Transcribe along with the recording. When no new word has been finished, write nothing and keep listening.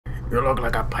You look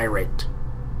like a pirate.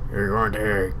 You're going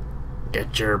to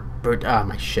get your boot. Ah,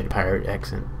 my shit pirate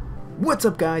accent. What's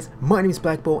up, guys? My name is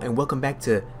Black Bull, and welcome back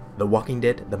to The Walking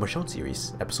Dead, the Michonne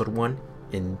series, episode 1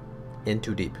 in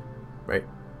Too Deep. Right?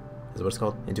 Is that what it's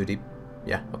called? In Too Deep?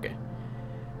 Yeah, okay.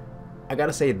 I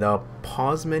gotta say, the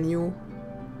pause menu,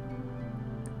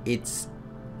 it's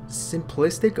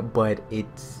simplistic, but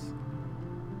it's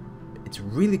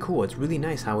really cool. It's really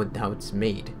nice how it's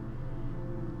made.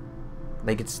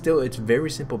 Like, it's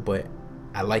very simple, but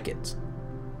I like it.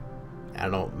 I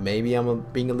don't know, maybe I'm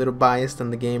being a little biased on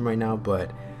the game right now,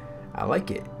 but I like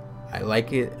it. I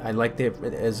liked it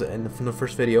as from the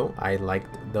first video. I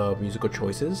liked the musical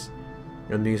choices.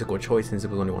 The musical choice, since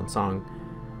it was only one song.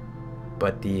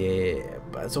 But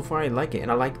but so far I like it,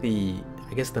 and I like the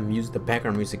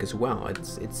background music as well.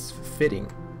 It's fitting.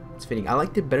 It's fitting. I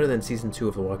liked it better than season 2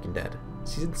 of The Walking Dead.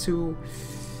 Season 2,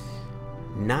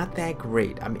 not that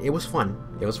great. I mean, it was fun.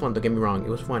 It was fun. Don't get me wrong. It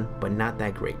was fun, but not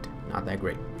that great. Not that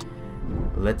great.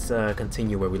 But let's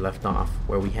continue where we left off,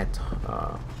 where we had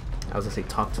I was gonna say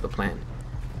talk to the plant,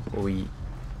 where we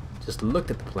just looked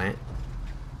at the plant.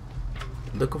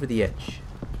 Look over the edge.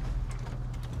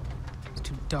 It's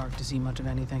too dark to see much of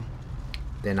anything.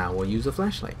 Then I will use a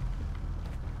flashlight.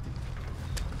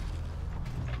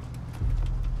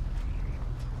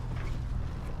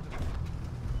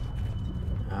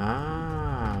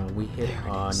 Ah, we hit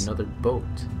another boat.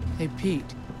 Hey,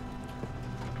 Pete.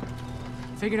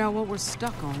 Figured out what we're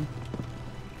stuck on.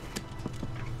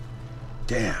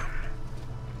 Damn.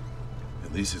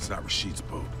 At least it's not Rashid's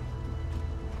boat.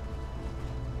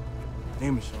 Hey,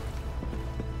 Michonne.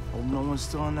 Hope no one's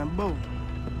still on that boat.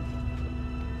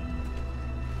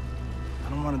 I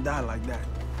don't want to die like that.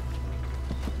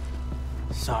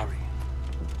 Sorry.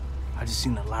 I just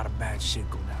seen a lot of bad shit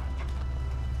go down.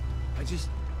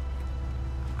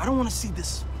 I don't want to see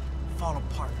this fall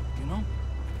apart, you know?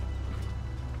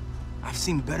 I've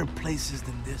seen better places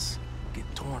than this get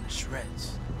torn to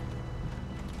shreds.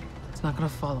 It's not gonna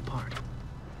fall apart.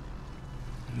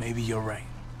 Maybe you're right.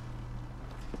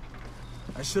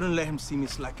 I shouldn't let him see me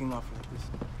slacking off like this.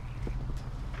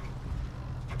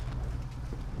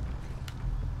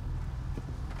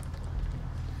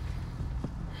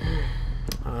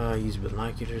 Use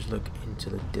binoculars, look into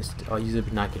the distance. I'll use the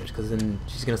binoculars, because then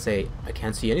she's gonna say, I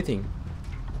can't see anything.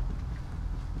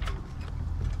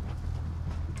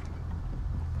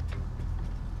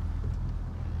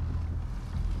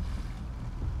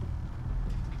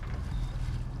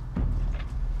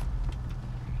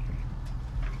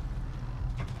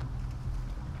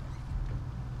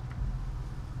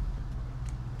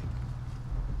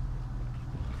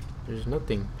 There's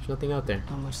nothing out there.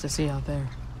 Not much to see out there.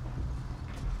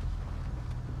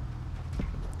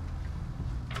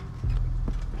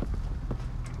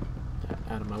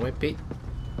 Out of my way, Pete.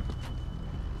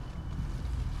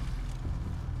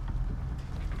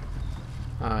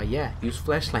 Yeah, use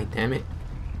flashlight, damn it.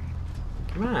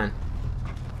 Come on.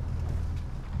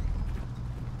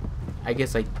 I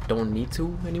guess I don't need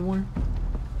to anymore.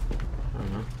 I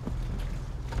don't know.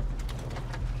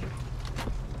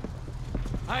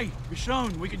 Hey,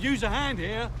 Michonne, we could use a hand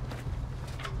here.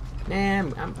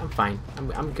 Nah, I'm fine.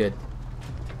 I'm good.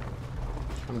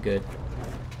 I'm good.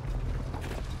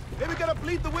 Hey, we gotta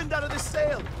bleed the wind out of this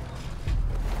sail.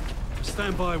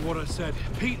 Stand by what I said.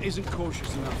 Pete isn't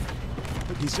cautious enough.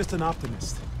 Look, he's just an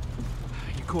optimist.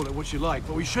 You call it what you like,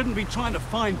 but we shouldn't be trying to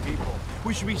find people.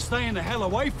 We should be staying the hell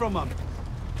away from them.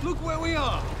 Look where we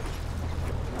are.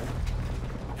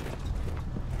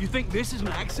 You think this is an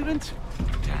accident?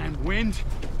 Damn wind.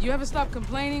 You ever stop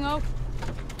complaining, Oak?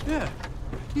 Yeah,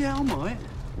 I might.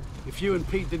 If you and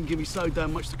Pete didn't give me so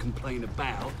damn much to complain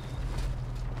about.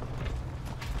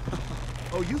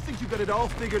 Oh, you think you got it all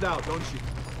figured out, don't you?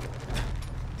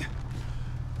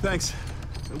 Thanks.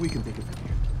 We can take it from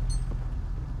here.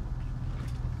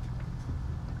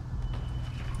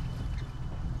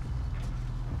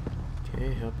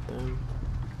 Okay, help them.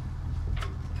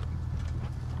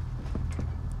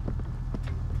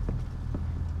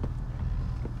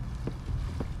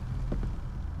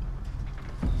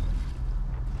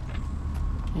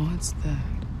 What's that?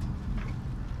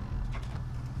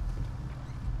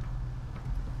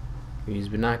 Use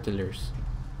binoculars.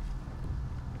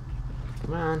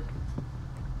 Come on.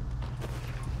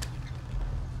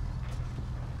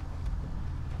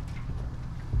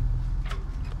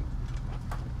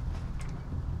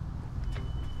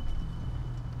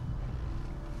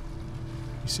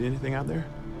 You see anything out there?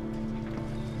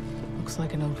 Looks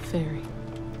like an old ferry.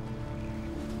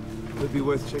 Could be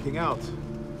worth checking out.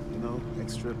 You know,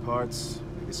 extra parts,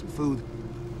 maybe some food.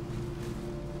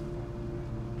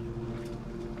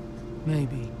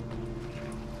 Maybe.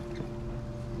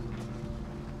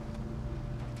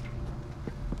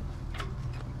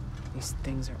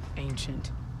 things are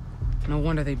ancient. No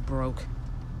wonder they broke.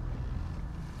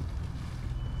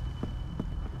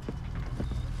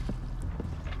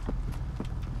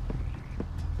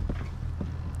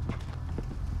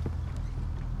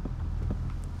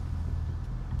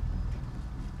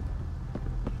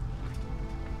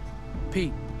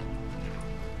 Pete,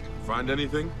 Find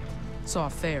anything? saw a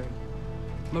ferry.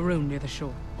 Maroon near the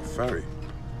shore. A ferry.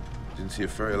 Didn't see a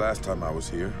ferry last time I was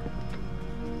here.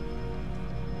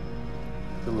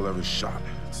 Tiller lever's shot.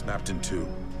 Snapped in two.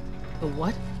 The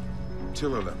what?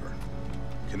 Tiller lever.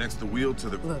 Connects the wheel to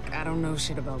the... Look, I don't know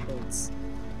shit about boats.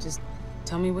 Just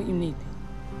tell me what you need.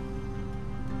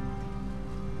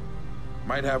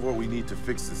 Might have what we need to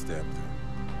fix this damn thing.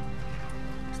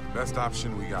 It's the best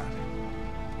option we got.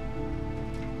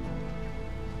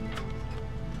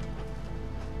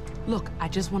 Look, I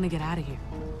just want to get out of here.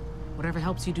 Whatever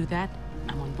helps you do that,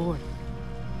 I'm on board.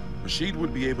 Rashid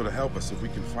would be able to help us if we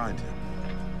can find him.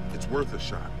 It's worth a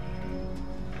shot.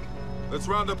 Let's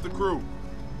round up the crew.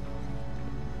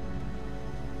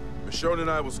 Michonne and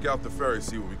I will scout the ferry,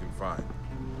 see what we can find.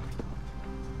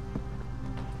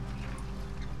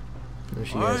 There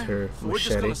she has her so we're just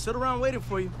gonna machete. sit around waiting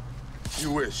for you.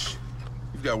 You wish.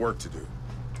 You've got work to do.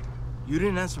 You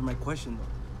didn't answer my question,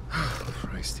 though.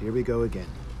 Christ, here we go again.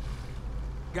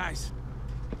 Guys,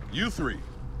 You three,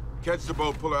 catch the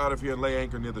boat, pull her out of here, and lay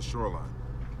anchor near the shoreline.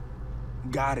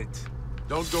 got it.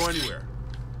 Don't go anywhere.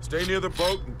 Stay near the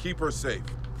boat and keep her safe.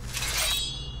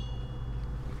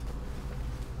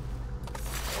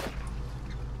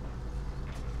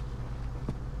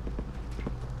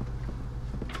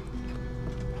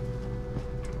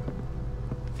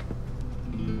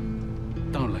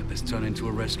 Don't let this turn into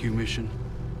a rescue mission.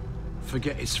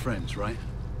 Forget his friends, right?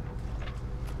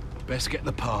 Best get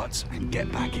the parts and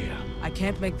get back here. I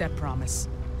can't make that promise.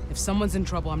 If someone's in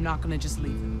trouble, I'm not gonna just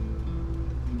leave them.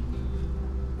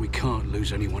 We can't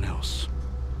lose anyone else.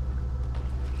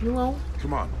 You won't.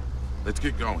 Come on, let's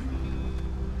get going.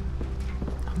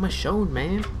 I'm Michonne,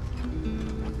 man.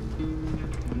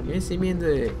 You didn't see me in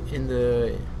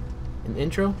the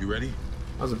intro? You ready?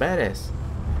 I was a badass.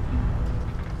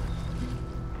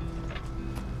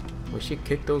 When she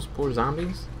kicked those poor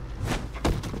zombies,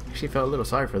 she felt a little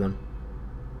sorry for them.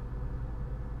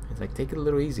 It's like, take it a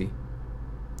little easy.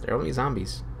 They're only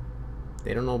zombies.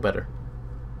 They don't know better.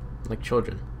 Like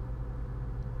children.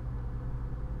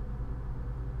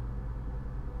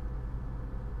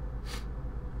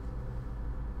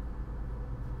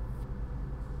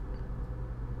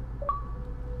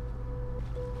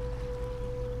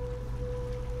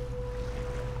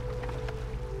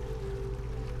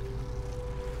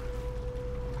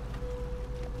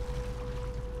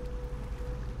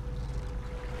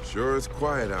 Sure is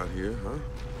quiet out here, huh?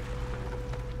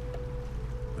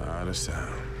 Not a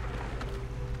sound.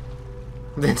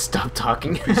 Then stop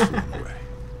talking. Peaceful anyway.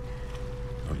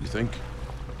 Don't you think?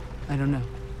 I don't know.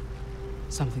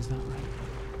 Something's not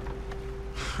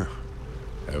right.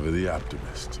 Ever the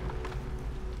optimist.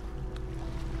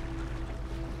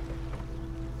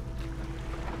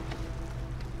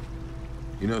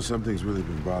 You know, something's really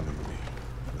been bothering me.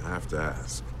 I have to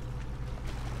ask.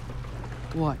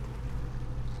 What?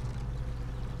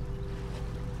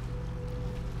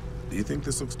 Do you think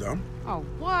this looks dumb? Oh,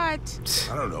 what?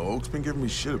 I don't know. Oak's been giving me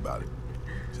shit about it.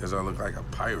 Says I look like a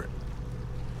pirate.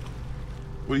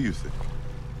 What do you think?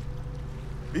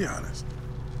 Be honest.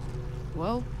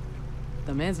 Well,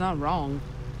 the man's not wrong.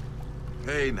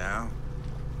 Hey, now.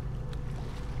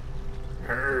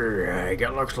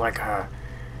 It looks like a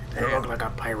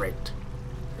pirate.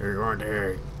 You're going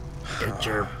to get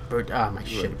your boot. Ah, my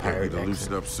shit, Get pirate to loosen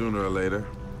accent. up sooner or later.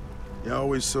 You're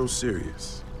always so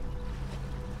serious.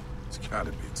 It's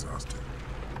gotta be exhausting.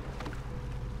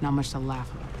 Not much to laugh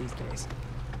about these days.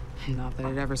 Not that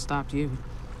it ever stopped you.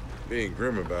 Being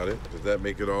grim about it, does that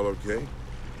make it all okay?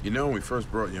 You know, when we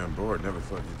first brought you on board, never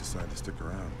thought you'd decide to stick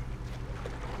around.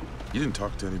 You didn't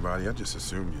talk to anybody. I just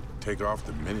assumed you'd take off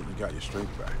the minute you got your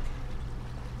strength back.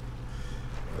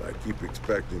 But I keep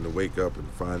expecting to wake up and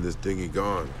find this dinghy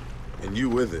gone, and you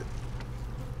with it.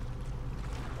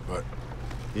 But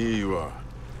here you are.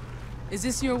 Is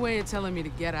this your way of telling me to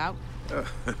get out?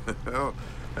 Hell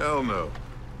no.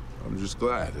 I'm just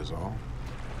glad, is all.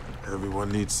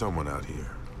 Everyone needs someone out here.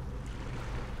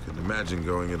 Couldn't imagine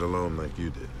going it alone like you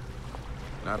did.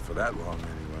 Not for that long,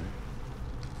 anyway.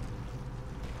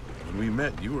 When we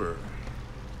met, you were...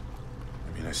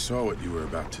 I mean, I saw what you were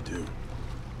about to do.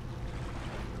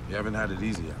 You haven't had it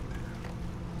easy out there.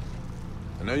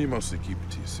 I know you mostly keep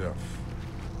it to yourself.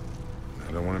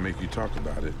 I don't want to make you talk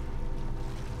about it.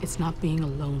 It's not being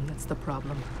alone that's the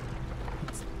problem.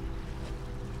 It's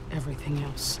everything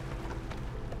else.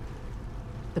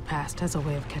 The past has a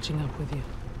way of catching up with you.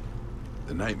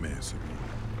 The nightmares, I mean.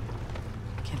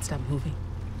 I can't stop moving.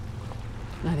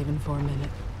 Not even for a minute.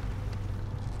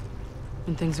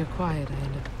 When things are quiet, I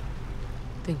end up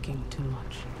thinking too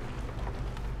much.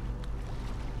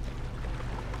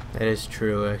 That is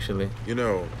true, actually. You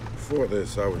know, before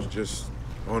this, I was just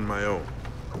on my own,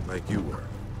 like you were.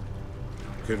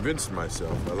 Convinced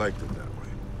myself I liked it that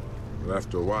way. But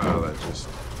after a while, I just...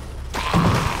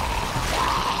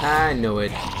 I know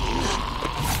it.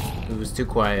 It was too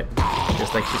quiet,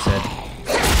 just like she said.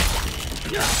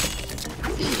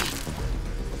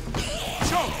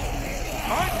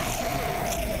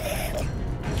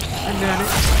 I got it.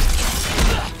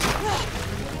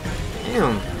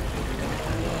 Damn.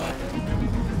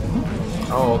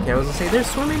 Oh, okay. I was gonna say they're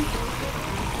swimming.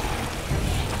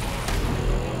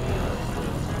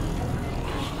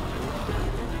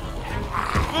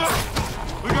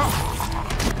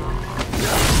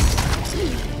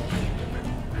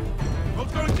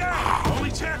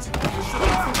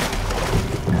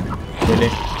 Really?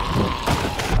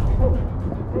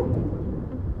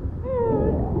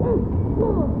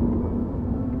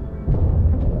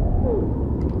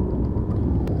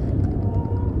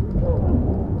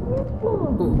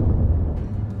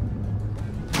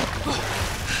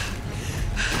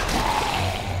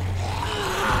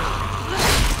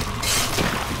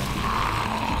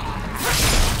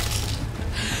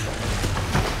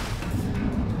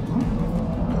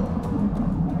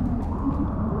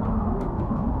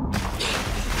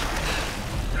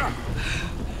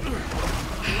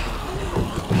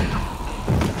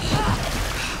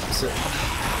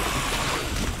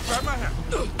 Grab my hand.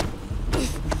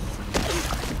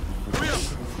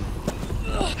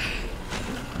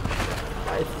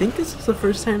 I think this is the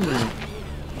first time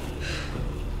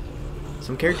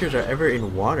some characters are ever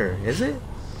in water, is it?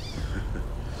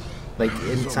 Like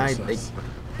inside, like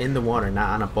in the water, not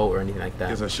on a boat or anything like that.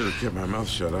 Guess I should have kept my mouth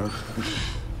shut, huh?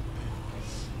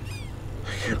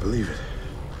 I can't believe it.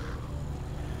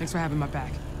 Thanks for having my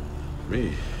back.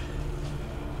 Me?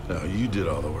 No, you did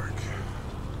all the work.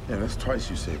 Yeah, that's twice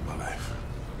you saved my life.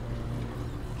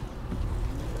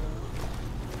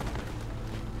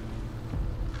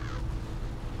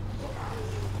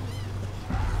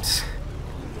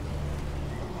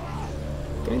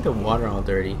 Getting the water all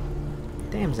dirty.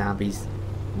 Damn zombies.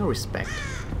 No respect.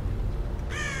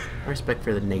 No respect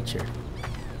for the nature.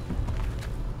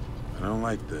 I don't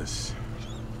like this.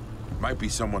 Might be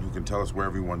someone who can tell us where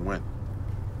everyone went.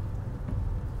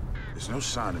 There's no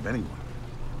sign of anyone.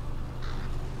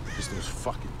 Just those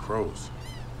fucking crows.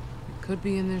 It could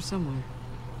be in there somewhere.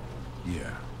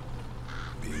 Yeah.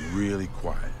 Being really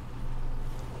quiet.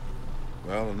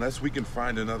 Well, unless we can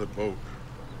find another boat.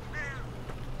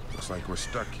 Looks like we're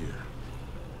stuck here.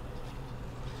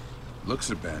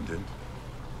 Looks abandoned.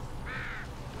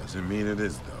 Doesn't mean it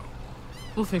is, though.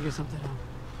 We'll figure something out.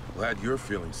 Glad you're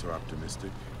feeling so optimistic.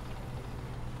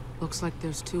 Looks like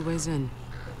there's two ways in.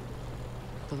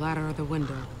 The ladder or the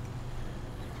window.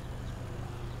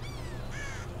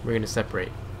 We're gonna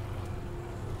separate.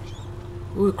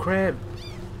 Ooh, a crab.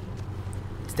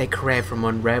 It's that crab from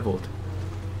Unraveled.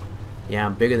 Yeah,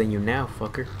 I'm bigger than you now,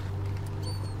 fucker.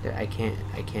 Yeah, I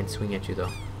can't swing at you though.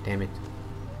 Damn it.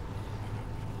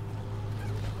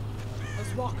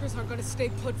 Those walkers aren't gonna stay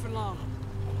put for long.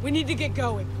 We need to get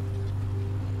going.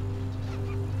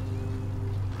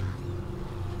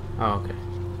 Oh, okay.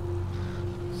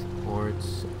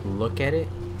 Sports. Look at it.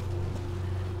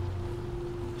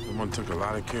 Someone took a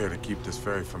lot of care to keep this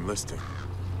ferry from listing.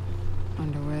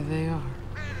 Wonder where they are.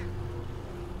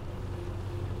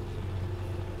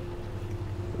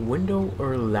 Window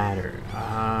or ladder?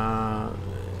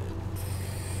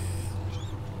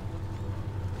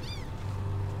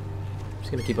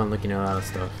 Just gonna keep on looking at a lot of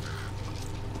stuff.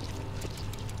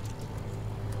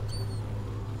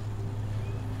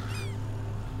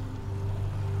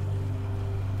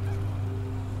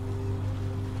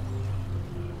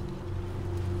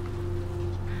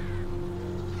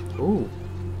 Ooh,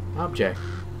 object.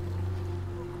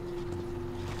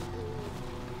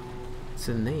 What's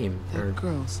the name? That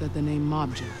girl said the name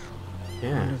Mobja. I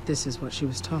Yeah. wonder if this is what she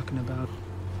was talking about.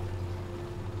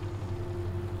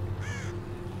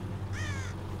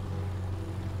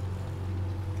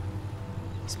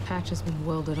 This patch has been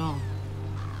welded on.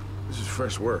 This is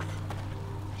fresh work.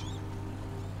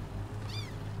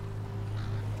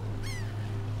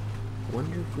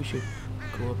 Wonder if we should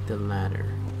go up the ladder.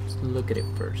 Let's look at it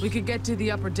first. We could get to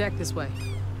the upper deck this way.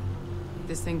 If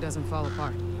this thing doesn't fall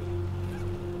apart.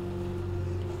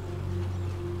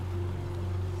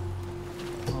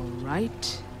 All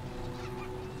right.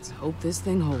 Let's hope this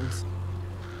thing holds.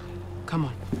 Come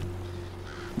on.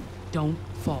 Don't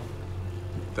fall.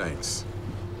 Thanks.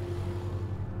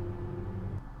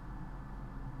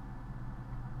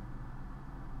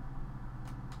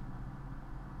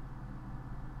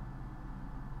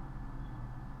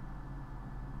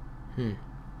 I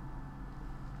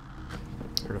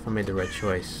don't know if I made the right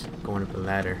choice going up the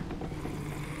ladder.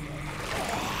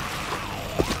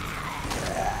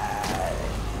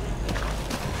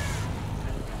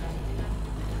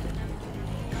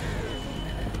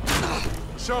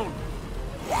 Michonne!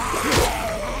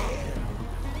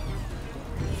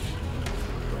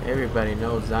 Everybody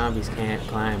knows zombies can't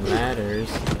climb ladders.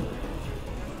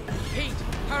 Pete,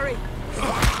 hurry!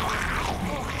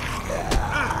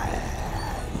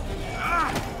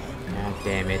 God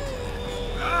damn it.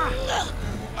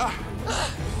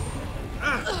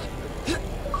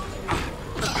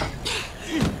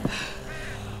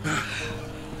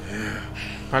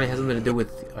 Probably has something to do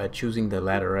with choosing the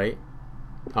ladder, right?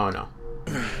 Oh no.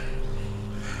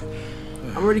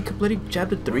 I'm already completing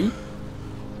chapter 3?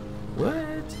 What?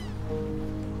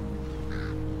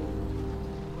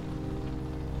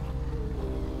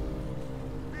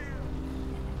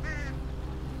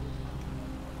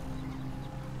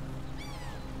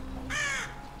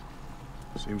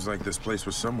 Seems like this place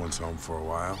was someone's home for a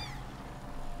while.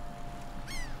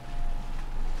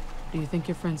 Do you think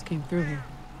your friends came through here?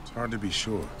 It's hard to be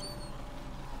sure.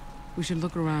 We should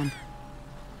look around.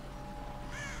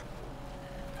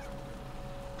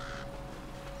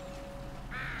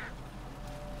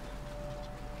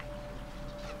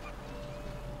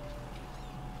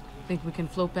 Think we can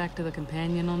float back to the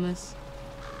companion on this?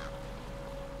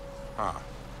 Ah.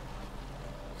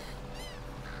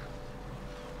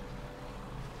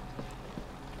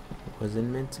 Wasn't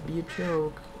meant to be a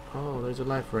joke. Oh, there's a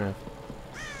life raft.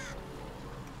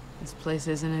 This place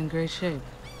isn't in great shape.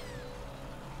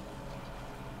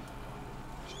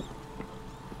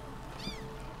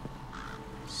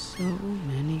 So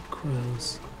many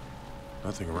crows.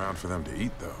 Nothing around for them to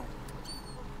eat, though.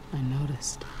 I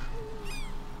noticed.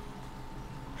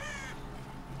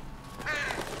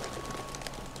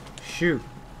 Shoot.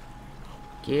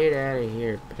 Get out of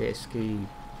here, pesky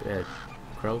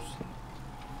crows.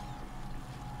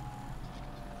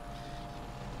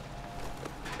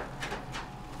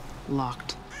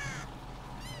 Locked.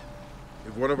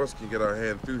 If one of us can get our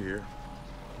hand through here,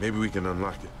 maybe we can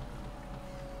unlock it.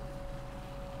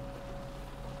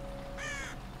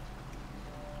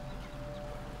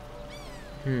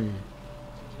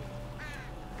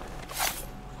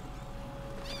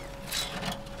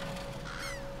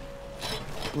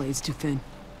 Blade's too thin.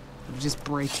 It'll just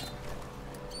break.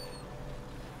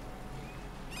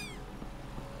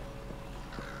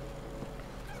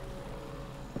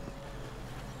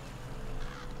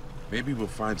 Maybe we'll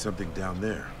find something down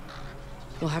there.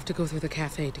 We'll have to go through the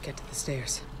cafe to get to the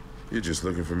stairs. You're just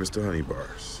looking for Mr.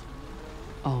 Honeybar's.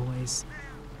 Always.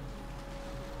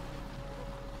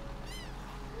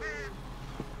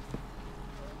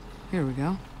 Here we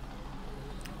go.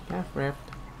 Half raft.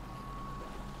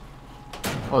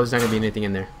 Oh, there's not gonna be anything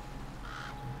in there.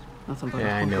 Nothing but Yeah,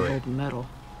 a I hunk know of it. old metal.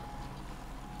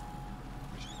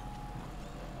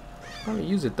 Probably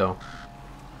use it though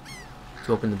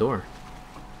to open the door.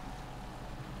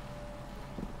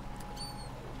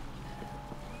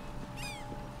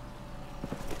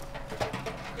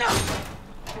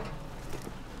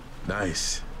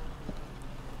 Nice.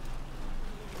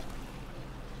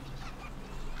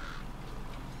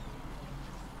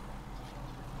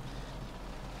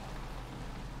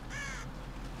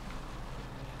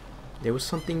 There was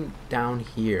something down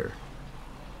here.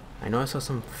 I know I saw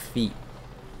some feet.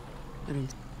 I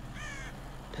don't.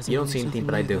 You don't see anything,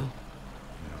 but I do.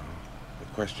 The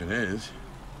question is,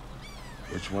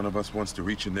 which one of us wants to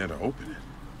reach in there to open it?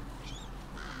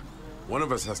 One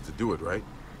of us has to do it, right?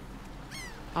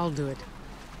 I'll do it.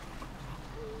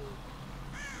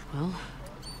 Well,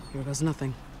 here goes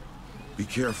nothing. Be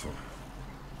careful.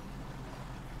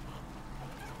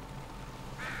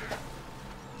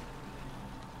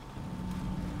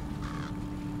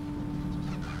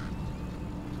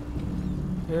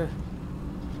 Yeah.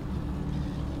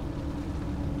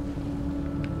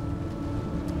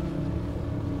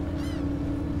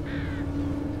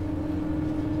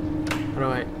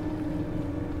 Alright.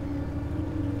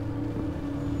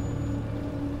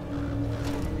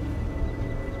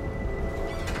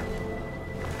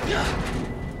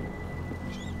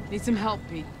 Need some help,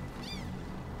 Pete.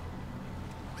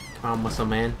 Come on, muscle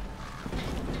man.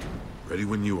 Ready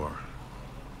when you are.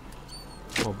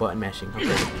 Oh, button mashing.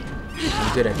 Okay.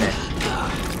 I'm good at that.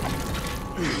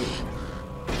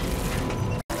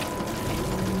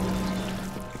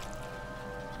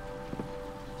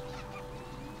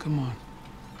 Come Come on.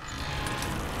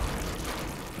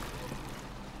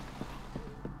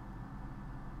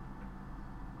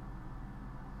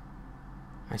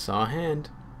 I saw a hand.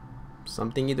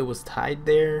 Something either was tied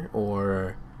there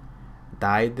or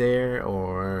died there,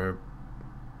 or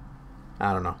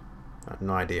I don't know. I have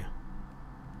no idea.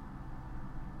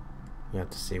 You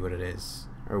have to see what it is,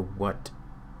 or what,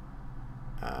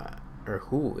 or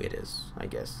who it is, I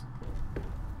guess.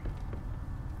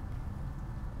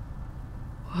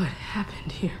 What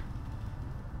happened here?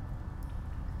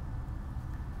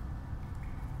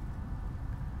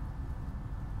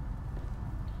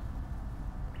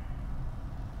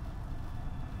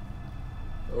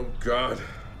 Oh, God.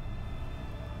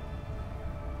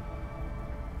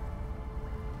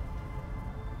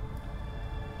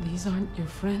 These aren't your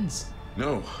friends.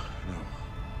 No, no.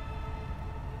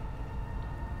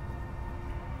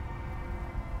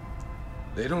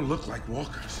 They don't look like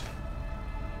walkers.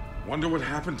 Wonder what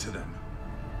happened to them.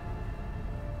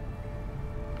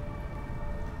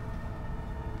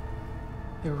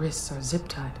 Their wrists are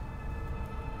zip-tied.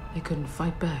 They couldn't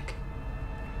fight back.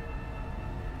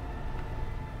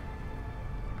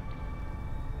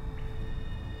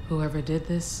 Whoever did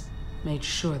this made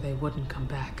sure they wouldn't come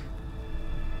back.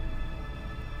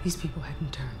 These people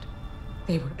hadn't turned.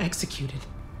 They were executed.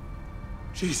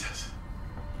 Jesus.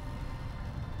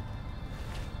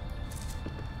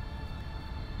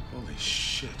 Holy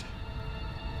shit.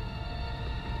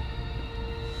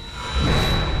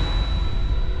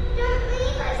 Don't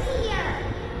leave us here.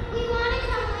 We want to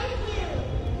come with you.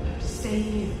 Stay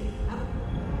here.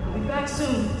 I'll be back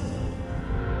soon.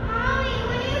 Mommy,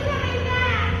 when are you coming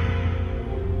back?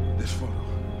 This photo.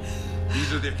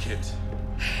 These are their kids.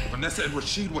 Vanessa and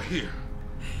Rashid were here.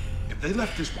 If they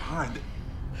left this behind...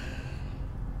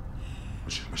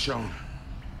 Michonne.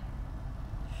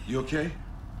 You okay?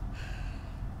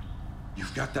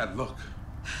 You've got that look.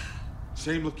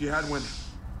 Same look you had when...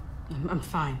 I'm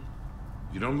fine.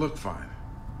 You don't look fine.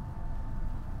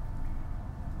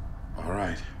 All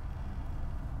right.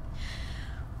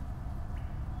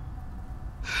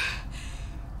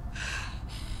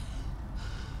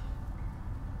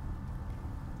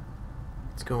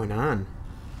 What's going on?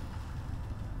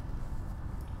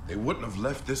 They wouldn't have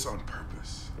left this on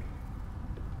purpose.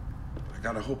 I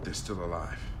gotta hope they're still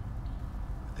alive.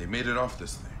 They made it off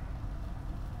this thing.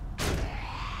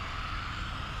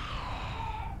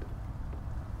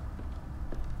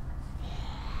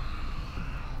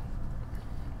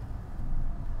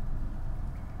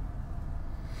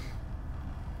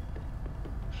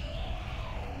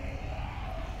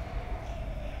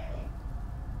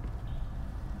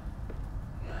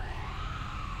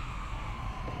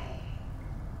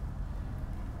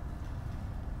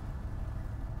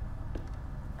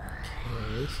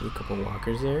 Okay, see a couple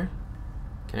walkers there.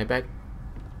 Can I back?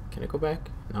 Can I go back?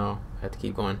 No, I have to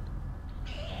keep going.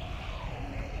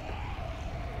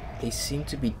 They seem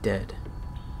to be dead.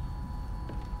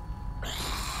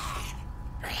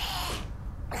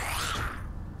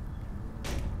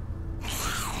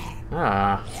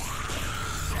 Ah.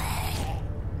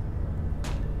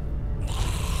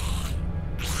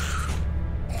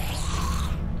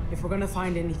 If we're gonna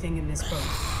find anything in this boat,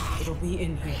 it'll be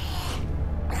in here.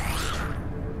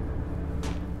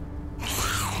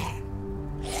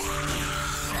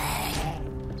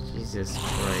 Jesus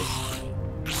Christ.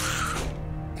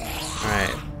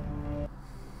 Alright.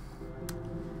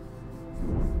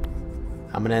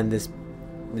 I'm gonna end this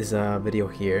video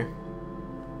here.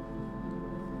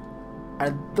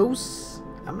 Are those...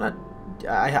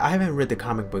 I haven't read the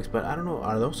comic books, but I don't know,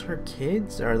 are those her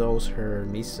kids? Are those her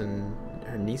niece and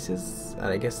her nieces?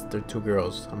 I guess they're two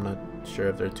girls. I'm not sure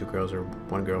if they're two girls or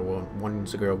one girl. Well,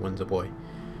 one's a girl, one's a boy.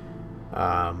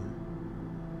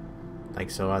 Like,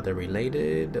 so are they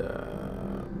related?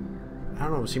 I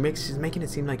don't know. She's making it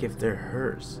seem like if they're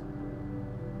hers.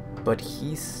 But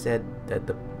he said that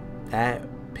that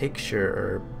picture,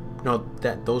 or no,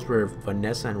 that those were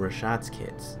Vanessa and Rashad's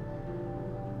kids.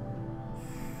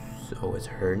 So is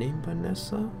her name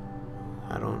Vanessa?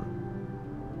 I don't...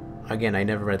 Again, I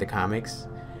never read the comics.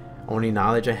 Only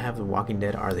knowledge I have of Walking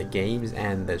Dead are the games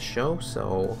and the show,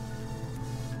 so...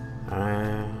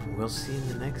 we'll see in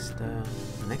the next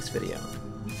video.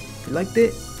 If you liked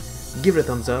it, give it a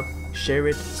thumbs up, share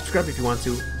it, subscribe if you want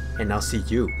to, and I'll see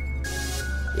you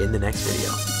in the next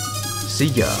video. See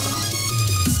ya!